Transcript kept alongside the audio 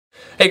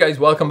Hey guys,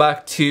 welcome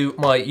back to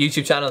my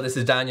YouTube channel. This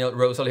is Daniel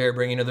Rosehill here,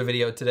 bringing another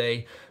video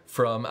today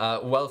from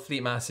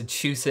Wellfleet,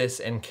 Massachusetts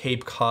and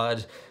Cape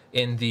Cod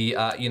in the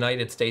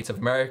United States of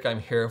America.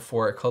 I'm here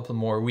for a couple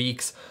more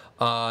weeks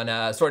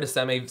on sort of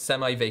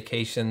semi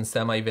vacation,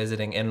 semi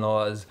visiting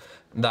in-laws,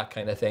 that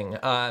kind of thing.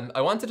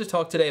 I wanted to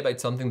talk today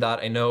about something that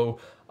I know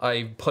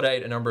I put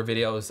out a number of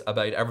videos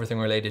about everything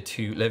related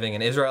to living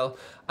in Israel,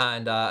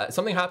 and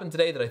something happened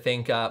today that I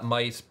think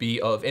might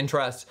be of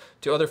interest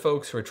to other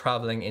folks who are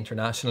traveling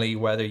internationally,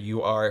 whether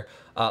you are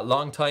a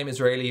long-time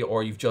Israeli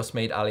or you've just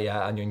made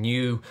Aliyah and you're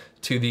new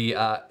to the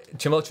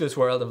tumultuous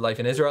world of life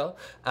in Israel.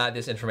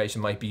 This information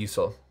might be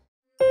useful.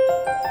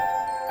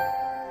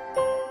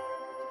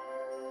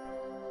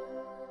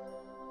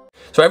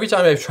 So every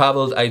time I've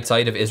traveled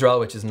outside of Israel,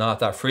 which is not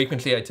that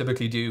frequently, I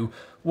typically do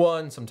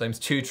one, sometimes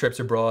two trips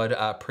abroad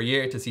per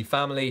year to see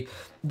family,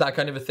 that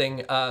kind of a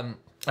thing.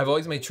 I've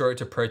always made sure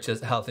to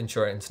purchase health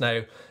insurance.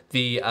 Now,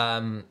 the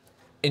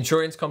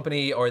insurance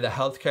company or the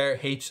healthcare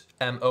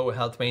HMO,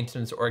 health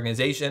maintenance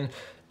organization,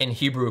 in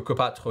Hebrew,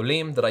 Kupat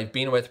Cholim, that I've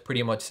been with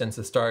pretty much since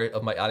the start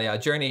of my Aliyah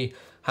journey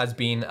has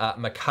been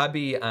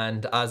Maccabi,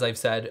 and as I've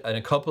said in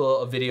a couple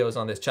of videos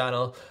on this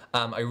channel,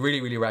 I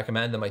really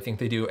recommend them. I think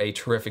they do a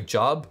terrific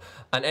job.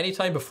 And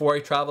anytime before I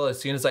travel, as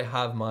soon as I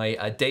have my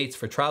dates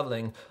for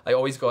traveling, I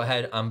always go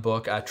ahead and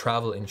book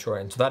travel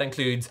insurance. So that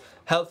includes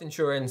health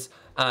insurance,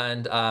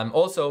 and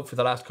also for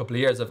the last couple of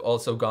years, I've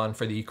also gone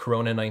for the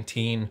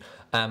Corona-19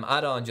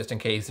 add-on, just in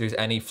case there's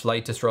any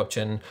flight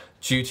disruption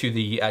due to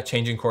the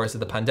changing course of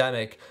the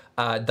pandemic.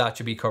 That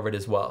should be covered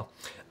as well.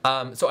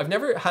 So I've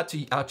never had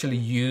to actually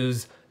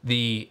use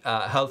the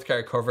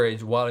healthcare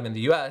coverage while I'm in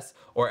the US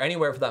or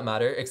anywhere for that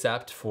matter,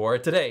 except for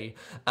today.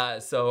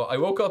 So I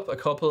woke up a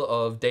couple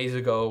of days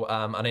ago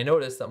and I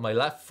noticed that my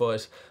left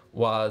foot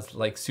was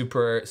like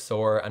super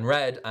sore and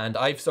red, and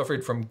I've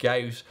suffered from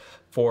gout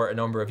for a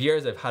number of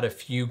years. I've had a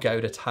few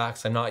gout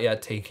attacks. I'm not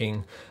yet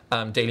taking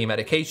daily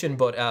medication,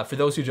 but for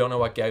those who don't know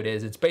what gout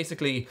is, it's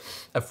basically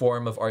a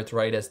form of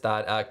arthritis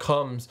that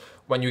comes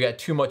when you get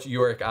too much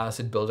uric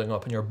acid building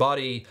up in your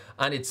body,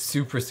 and it's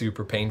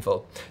super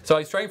painful. So I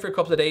was trying for a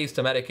couple of days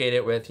to medicate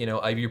it with, you know,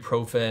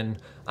 ibuprofen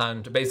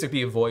and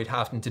basically avoid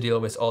having to deal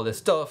with all this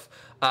stuff.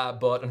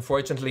 But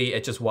unfortunately,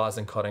 it just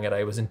wasn't cutting it.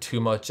 I was in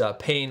too much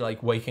pain,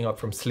 like waking up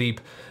from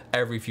sleep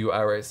every few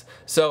hours.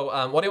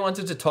 So what I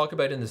wanted to talk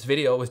about in this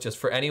video was just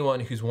for anyone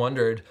who's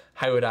wondered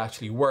how it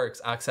actually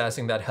works,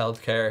 accessing that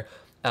healthcare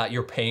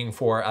you're paying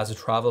for as a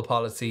travel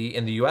policy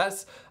in the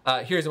US.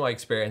 Here's my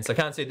experience. I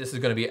can't say this is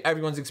going to be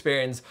everyone's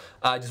experience.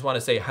 I just want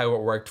to say how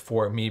it worked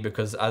for me,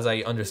 because as I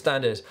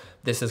understand it,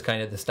 this is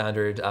kind of the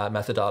standard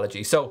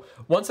methodology. So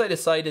once I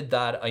decided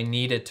that I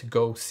needed to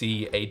go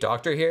see a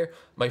doctor here,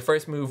 my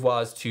first move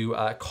was to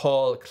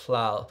call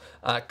Klal.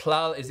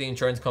 Klal is the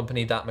insurance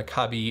company that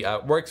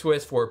Maccabi works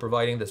with for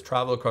providing this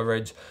travel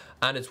coverage.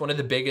 And it's one of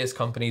the biggest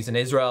companies in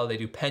Israel. They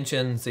do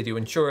pensions, they do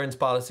insurance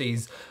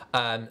policies.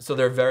 So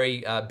they're a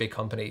very big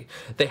company.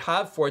 They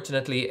have,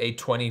 fortunately, a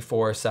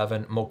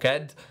 24/7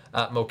 moked.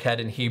 Moked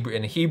in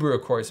Hebrew,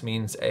 of course,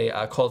 means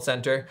a call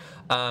center.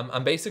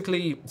 And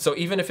basically, so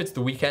even if it's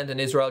the weekend in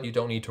Israel, you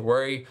don't need to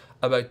worry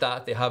about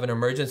that. They have an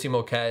emergency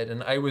moked,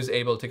 and I was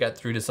able to get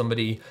through to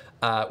somebody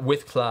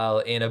with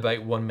Klal in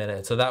about 1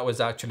 minute. So that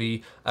was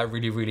actually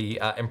really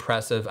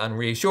impressive and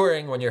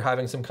reassuring when you're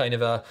having some kind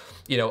of a,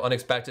 you know,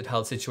 unexpected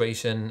health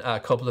situation a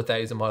couple of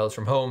thousand miles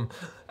from home.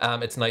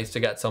 It's nice to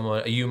get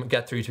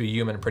get through to a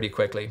human pretty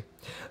quickly.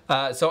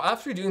 So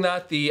after doing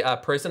that, the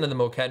person in the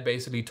moked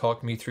basically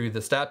talked me through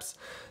the steps.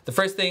 The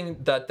first thing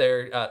that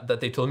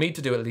they told me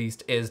to do, at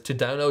least, is to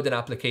download an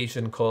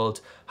application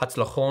called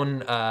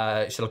Hatzlachon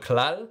Shel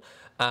Klal.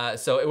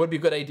 So it would be a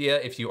good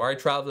idea if you are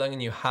traveling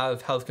and you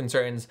have health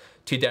concerns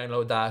to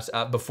download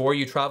that before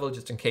you travel,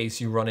 just in case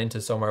you run into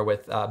somewhere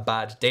with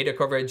bad data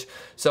coverage.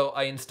 So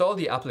I installed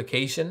the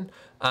application,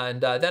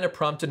 and then it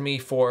prompted me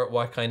for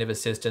what kind of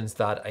assistance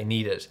that I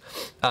needed.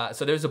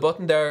 So there's a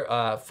button there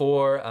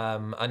for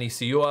Ani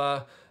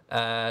Siyua.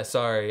 Ani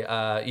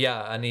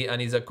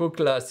zakuk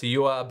la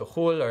siyua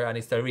b'chul, or ani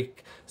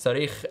sarich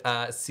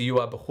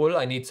siyua b'chul.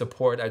 I need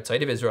support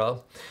outside of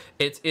Israel.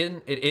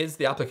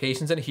 The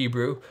application's in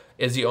Hebrew,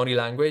 is the only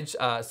language.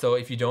 So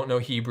if you don't know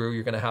Hebrew,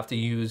 you're going to have to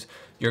use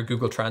your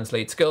Google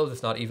Translate skills.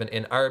 It's not even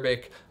in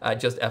Arabic,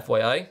 just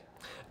FYI.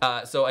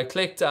 So I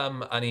clicked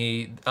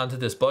onto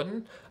this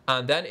button,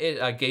 and then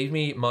it gave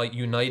me my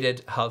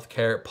United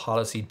Healthcare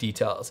policy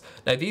details.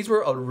 Now, these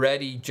were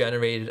already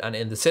generated and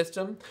in the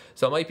system,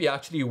 so it might be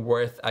actually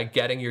worth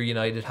getting your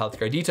United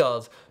Healthcare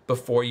details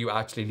before you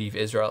actually leave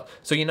Israel.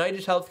 So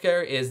United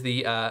Healthcare is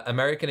the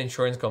American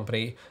insurance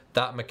company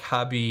that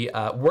Maccabi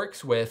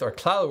works with, or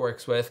Klal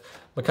works with.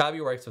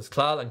 Maccabi works with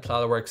Klal, and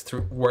Klal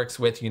works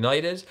with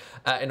United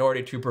in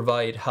order to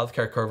provide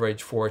healthcare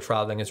coverage for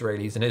traveling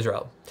Israelis in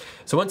Israel.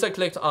 So once I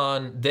clicked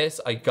on this,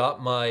 I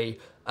got my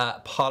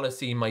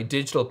policy, my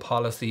digital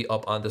policy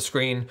up on the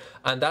screen,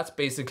 and that's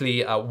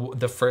basically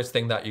the first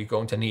thing that you're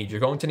going to need. You're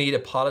going to need a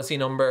policy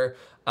number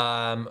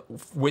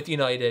with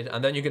United,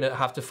 and then you're going to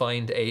have to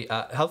find a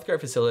healthcare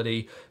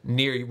facility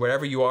near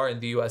wherever you are in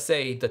the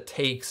USA that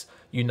takes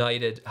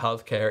United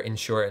healthcare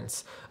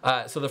insurance.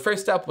 So the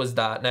first step was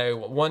that. Now,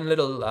 one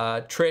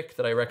little trick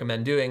that I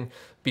recommend doing,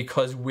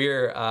 because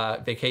we're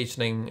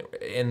vacationing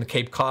in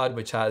Cape Cod,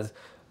 which has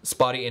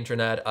spotty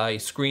internet, I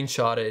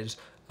screenshotted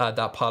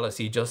that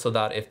policy just so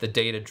that if the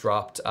data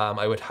dropped,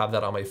 I would have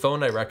that on my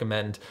phone. I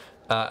recommend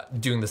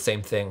doing the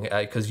same thing,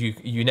 because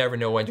you never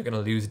know when you're going to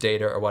lose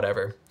data or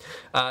whatever.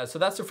 So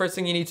that's the first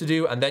thing you need to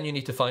do, and then you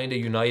need to find a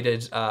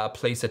United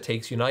place that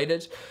takes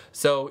United.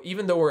 So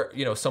even though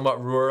we're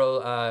somewhat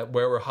rural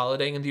where we're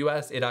holidaying in the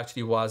US, it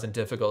actually wasn't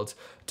difficult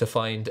to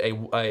find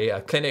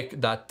a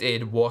clinic that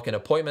did walk-in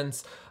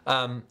appointments.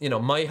 My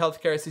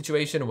healthcare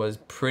situation was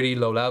pretty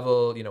low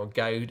level.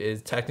 Gout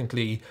is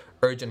technically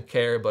urgent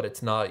care, but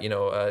it's not,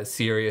 a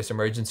serious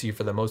emergency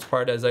for the most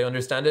part, as I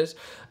understand it.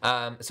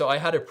 So I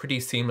had a pretty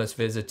seamless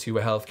visit to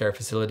a healthcare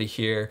facility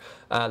here,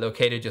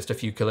 located just a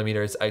few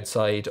kilometers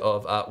outside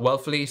of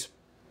Wellfleet.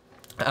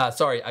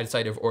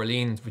 Outside of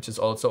Orleans, which is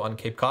also on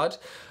Cape Cod.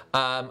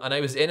 And I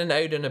was in and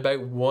out in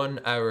about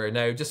 1 hour.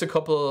 Now, just a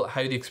couple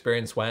how the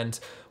experience went.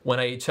 When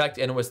I checked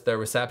in with the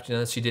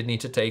receptionist, she did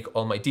need to take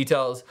all my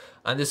details.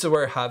 And this is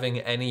where having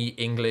any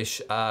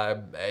English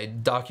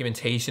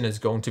documentation is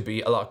going to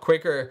be a lot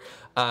quicker.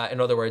 In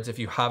other words, if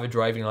you have a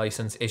driving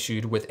license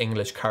issued with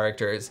English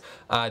characters,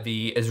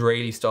 the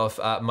Israeli stuff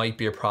might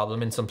be a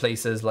problem in some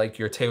places, like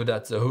your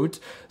Teudat Zahut.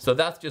 So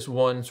that's just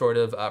one sort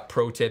of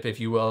pro tip, if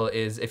you will,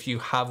 is if you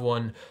have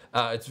one,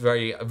 it's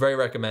very, very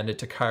recommended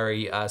to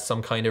carry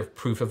some kind of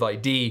proof of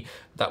ID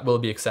that will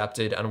be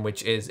accepted and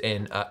which is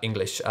in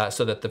English,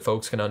 so that the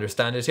folks can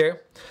understand it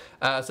here.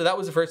 So that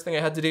was the first thing I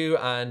had to do,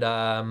 and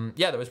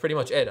that was pretty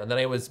much it. And then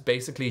I was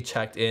basically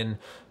checked in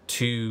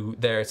to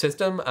their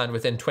system, and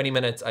within 20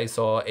 minutes I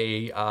saw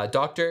a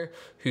doctor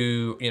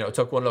who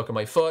took one look at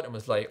my foot and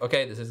was like,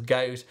 okay, this is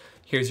gout,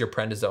 here's your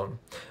prednisone.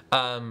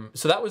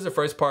 So that was the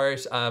first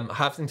part,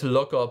 having to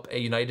look up a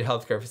United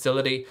Healthcare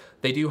facility.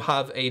 They do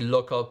have a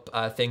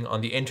lookup thing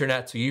on the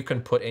internet, so you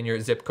can put in your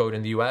zip code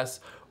in the US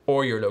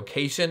or your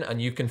location,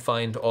 and you can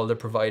find all the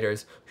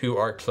providers who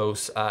are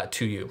close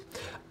to you.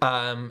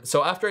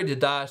 So after I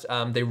did that,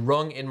 they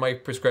rung in my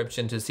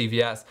prescription to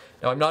CVS.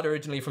 Now, I'm not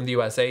originally from the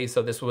USA,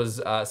 so this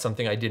was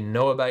something I didn't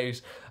know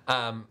about.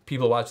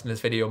 People watching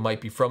this video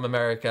might be from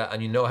America,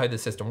 and you know how the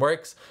system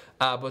works.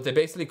 But they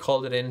basically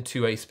called it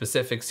into a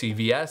specific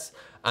CVS.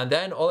 And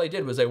then all I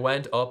did was I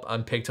went up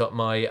and picked up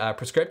my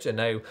prescription.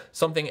 Now,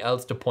 something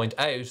else to point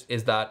out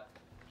is that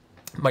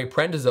my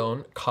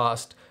prednisone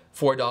cost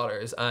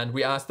 $4, and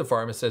we asked the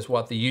pharmacist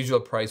what the usual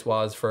price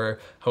was for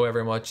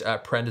however much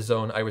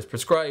prednisone I was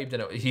prescribed,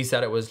 and he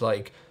said it was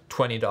like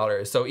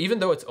 $20. So even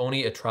though it's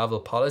only a travel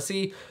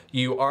policy,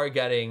 you are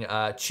getting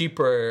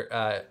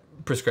cheaper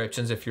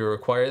prescriptions if you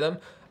require them,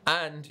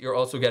 and you're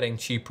also getting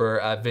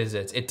cheaper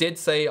visits. It did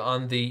say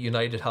on the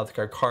United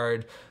Healthcare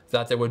card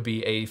that there would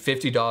be a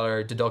 $50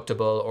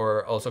 deductible,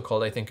 or also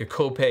called, I think, a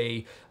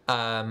copay.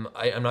 I'm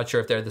not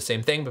sure if they're the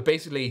same thing, but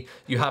basically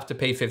you have to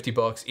pay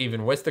 $50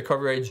 even with the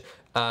coverage.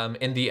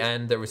 In the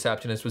end, the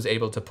receptionist was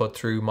able to put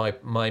through my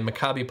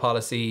Maccabi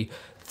policy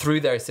through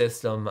their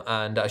system,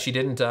 and she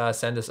didn't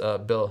send us a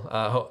bill.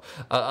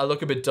 I'll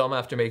look a bit dumb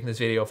after making this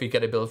video if we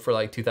get a bill for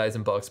like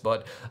 $2,000,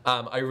 but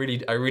I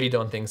really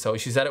don't think so.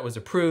 She said it was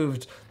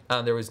approved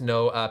and there was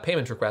no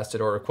payment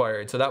requested or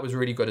required, so that was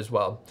really good as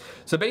well.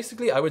 So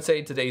basically, I would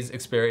say today's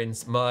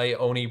experience, my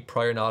only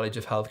prior knowledge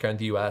of healthcare in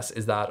the US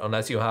is that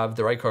unless you have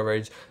the right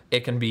coverage,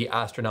 it can be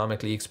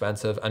astronomically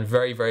expensive and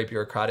very, very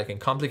bureaucratic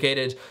and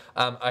complicated.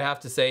 I have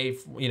to say,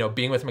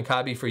 being with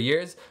Maccabi for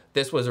years,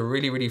 this was a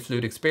really, really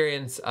fluid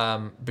experience.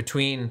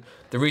 Between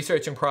the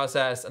researching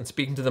process and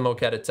speaking to the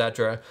Moquette,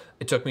 etc.,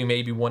 it took me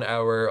maybe 1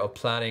 hour of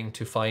planning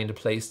to find a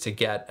place to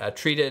get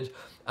treated.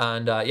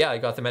 And I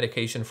got the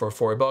medication for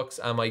 $4,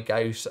 and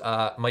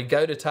my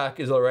gout attack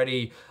is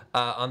already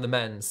on the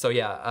mend. So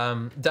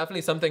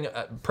definitely something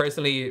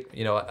personally,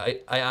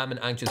 I am an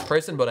anxious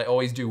person, but I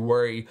always do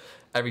worry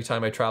every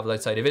time I travel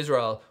outside of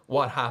Israel,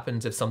 what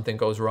happens if something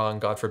goes wrong,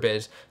 God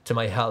forbid, to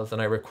my health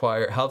and I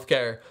require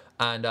healthcare.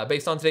 And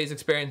based on today's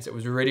experience, it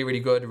was really, really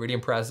good, really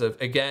impressive.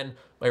 Again,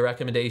 my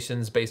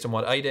recommendations based on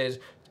what I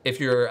did. If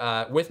you're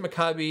with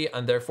Maccabi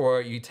and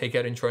therefore you take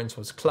out insurance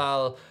with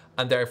Klal,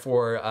 and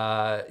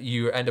therefore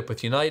you end up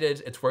with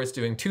United, it's worth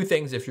doing two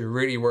things if you're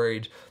really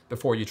worried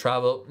before you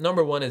travel.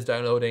 Number one is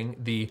downloading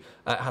the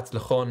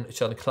Hatzlachon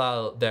Shel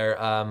Klal,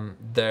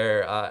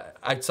 their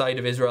outside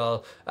of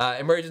Israel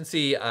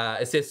emergency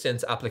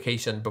assistance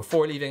application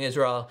before leaving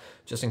Israel,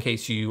 just in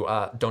case you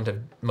don't have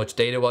much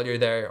data while you're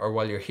there or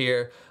while you're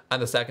here.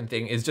 And the second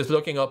thing is just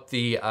looking up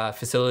the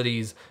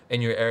facilities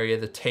in your area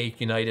that take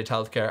United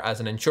Healthcare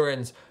as an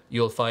insurance,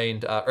 you'll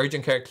find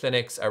urgent care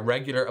clinics,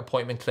 regular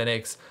appointment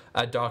clinics,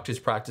 doctors'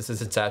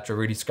 practices, etc.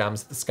 Really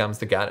scams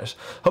to get it.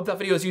 Hope that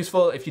video is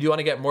useful. If you do want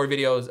to get more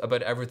videos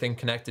about everything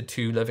connected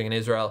to living in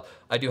Israel,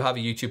 I do have a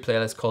YouTube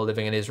playlist called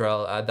Living in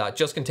Israel that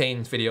just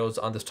contains videos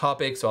on this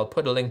topic, so I'll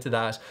put a link to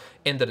that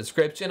in the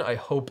description. I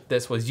hope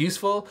this was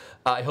useful.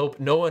 I hope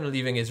no one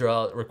leaving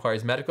Israel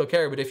requires medical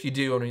care, but if you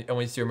do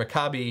and it's your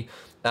Maccabi,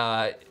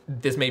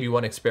 this may be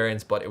one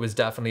experience, but it was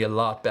definitely a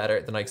lot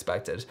better than I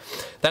expected.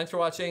 Thanks for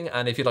watching,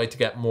 and if you'd like to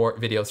get more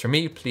videos from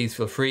me, please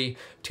feel free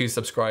to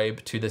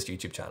subscribe to this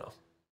YouTube channel.